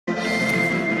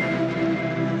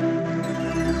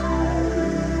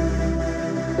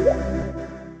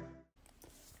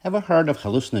Ever heard of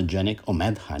hallucinogenic or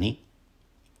mad honey?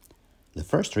 The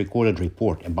first recorded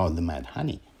report about the mad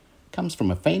honey comes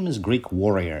from a famous Greek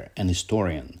warrior and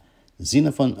historian,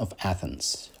 Xenophon of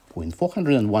Athens, who in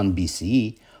 401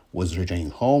 B.C.E. was returning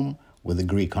home with the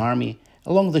Greek army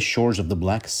along the shores of the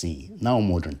Black Sea, now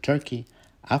modern Turkey,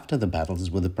 after the battles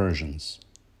with the Persians.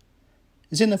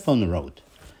 Xenophon wrote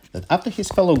that after his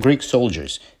fellow Greek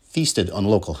soldiers feasted on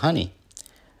local honey,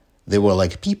 they were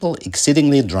like people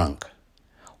exceedingly drunk,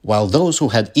 while those who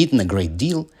had eaten a great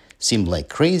deal seemed like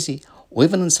crazy or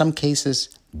even in some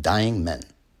cases dying men.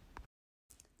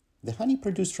 The honey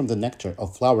produced from the nectar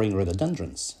of flowering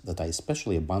rhododendrons that are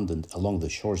especially abundant along the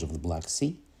shores of the Black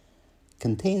Sea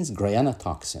contains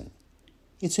grayanotoxin.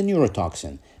 It's a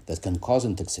neurotoxin that can cause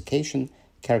intoxication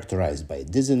characterized by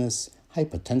dizziness,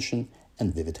 hypertension,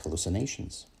 and vivid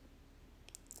hallucinations.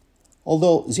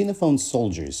 Although Xenophone's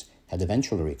soldiers had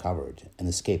eventually recovered and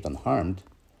escaped unharmed,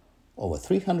 over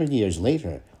 300 years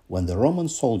later, when the Roman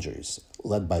soldiers,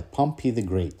 led by Pompeii the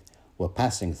Great, were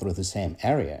passing through the same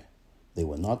area, they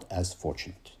were not as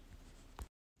fortunate.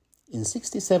 In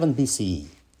 67 BCE,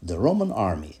 the Roman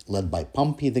army, led by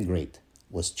Pompeii the Great,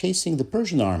 was chasing the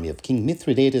Persian army of King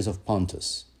Mithridates of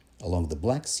Pontus along the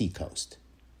Black Sea coast.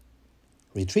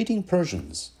 Retreating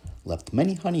Persians left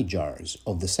many honey jars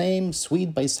of the same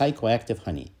sweet but psychoactive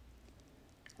honey.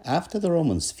 After the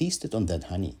Romans feasted on that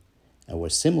honey and were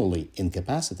similarly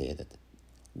incapacitated,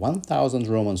 1,000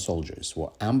 Roman soldiers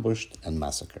were ambushed and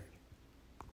massacred.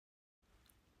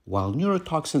 While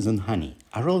neurotoxins in honey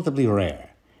are relatively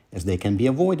rare, as they can be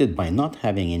avoided by not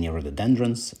having any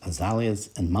rhododendrons,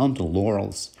 azaleas, and mountain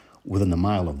laurels within a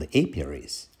mile of the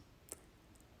apiaries,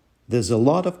 there's a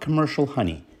lot of commercial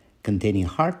honey containing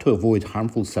hard-to-avoid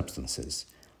harmful substances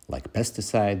like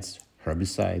pesticides,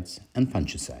 herbicides, and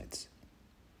fungicides.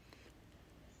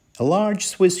 A large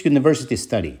Swiss university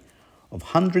study of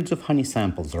hundreds of honey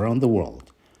samples around the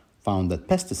world found that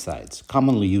pesticides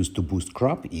commonly used to boost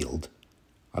crop yield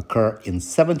occur in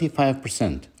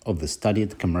 75% of the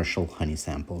studied commercial honey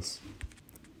samples.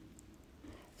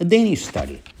 A Danish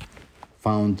study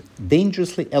found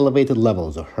dangerously elevated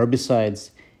levels of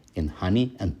herbicides in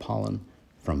honey and pollen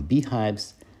from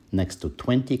beehives next to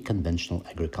 20 conventional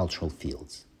agricultural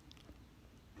fields.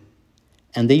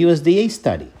 And the USDA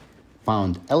study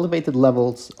found elevated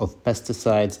levels of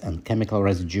pesticides and chemical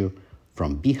residue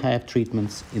from beehive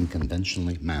treatments in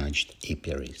conventionally managed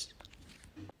apiaries.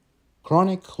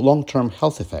 Chronic long-term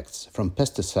health effects from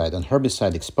pesticide and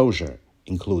herbicide exposure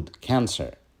include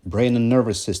cancer, brain and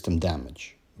nervous system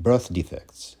damage, birth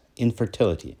defects,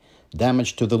 infertility,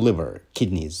 damage to the liver,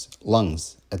 kidneys,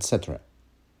 lungs, etc.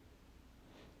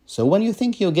 So when you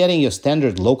think you're getting your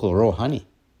standard local raw honey,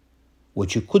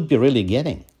 what you could be really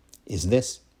getting is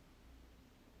this.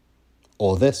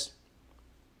 Or this.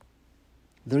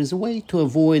 There is a way to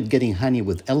avoid getting honey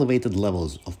with elevated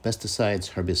levels of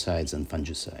pesticides, herbicides, and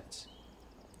fungicides.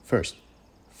 First,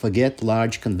 forget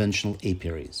large conventional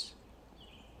apiaries.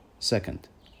 Second,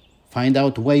 find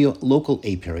out where your local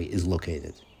apiary is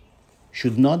located.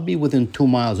 Should not be within 2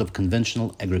 miles of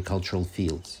conventional agricultural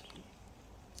fields.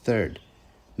 Third,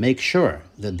 make sure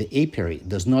that the apiary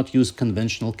does not use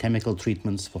conventional chemical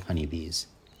treatments for honeybees.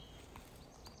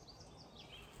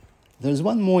 There's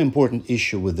one more important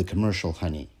issue with the commercial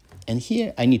honey, and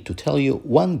here I need to tell you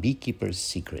one beekeeper's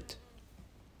secret.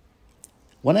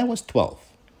 When I was 12,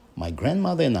 my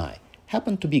grandmother and I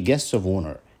happened to be guests of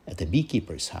honor at a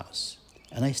beekeeper's house,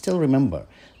 and I still remember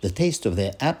the taste of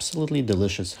their absolutely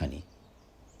delicious honey.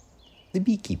 The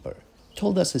beekeeper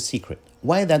told us a secret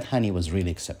why that honey was really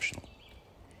exceptional.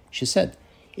 She said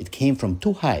it came from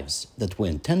 2 hives that were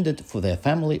intended for their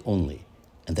family only,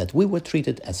 and that we were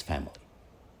treated as family.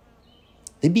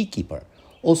 The beekeeper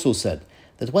also said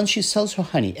that when she sells her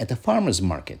honey at a farmer's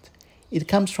market, it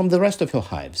comes from the rest of her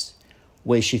hives,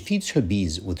 where she feeds her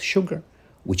bees with sugar,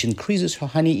 which increases her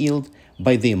honey yield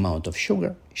by the amount of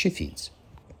sugar she feeds.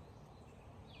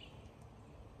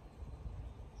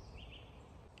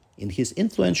 In his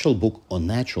influential book on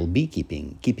natural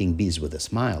beekeeping, Keeping Bees with a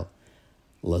Smile,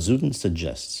 Lazudin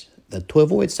suggests that to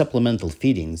avoid supplemental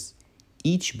feedings,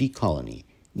 each bee colony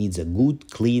needs a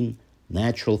good, clean,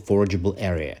 natural forageable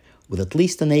area with at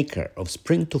least an acre of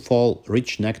spring to fall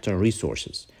rich nectar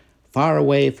resources, far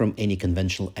away from any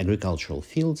conventional agricultural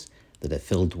fields that are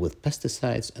filled with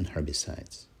pesticides and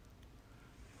herbicides.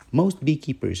 Most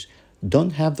beekeepers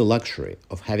don't have the luxury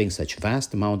of having such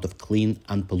vast amount of clean,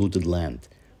 unpolluted land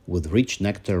with rich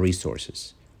nectar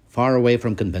resources, far away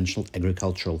from conventional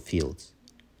agricultural fields.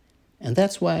 And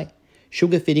that's why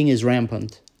sugar feeding is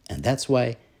rampant, and that's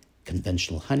why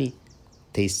conventional honey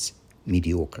tastes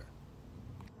mediocre.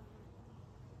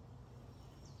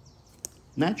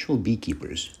 Natural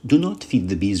beekeepers do not feed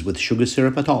the bees with sugar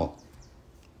syrup at all.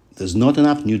 There's not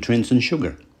enough nutrients in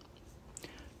sugar.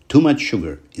 Too much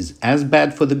sugar is as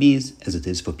bad for the bees as it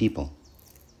is for people.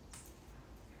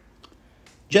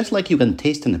 Just like you can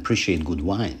taste and appreciate good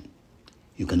wine,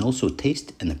 you can also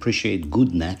taste and appreciate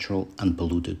good natural,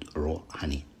 unpolluted, raw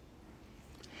honey.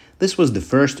 This was the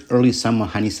first early summer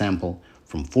honey sample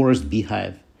from Forest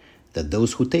Beehive that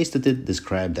those who tasted it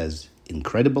described as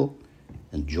incredible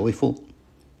and joyful.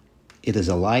 It is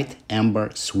a light, amber,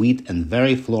 sweet, and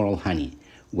very floral honey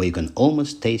where you can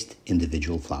almost taste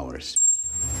individual flowers.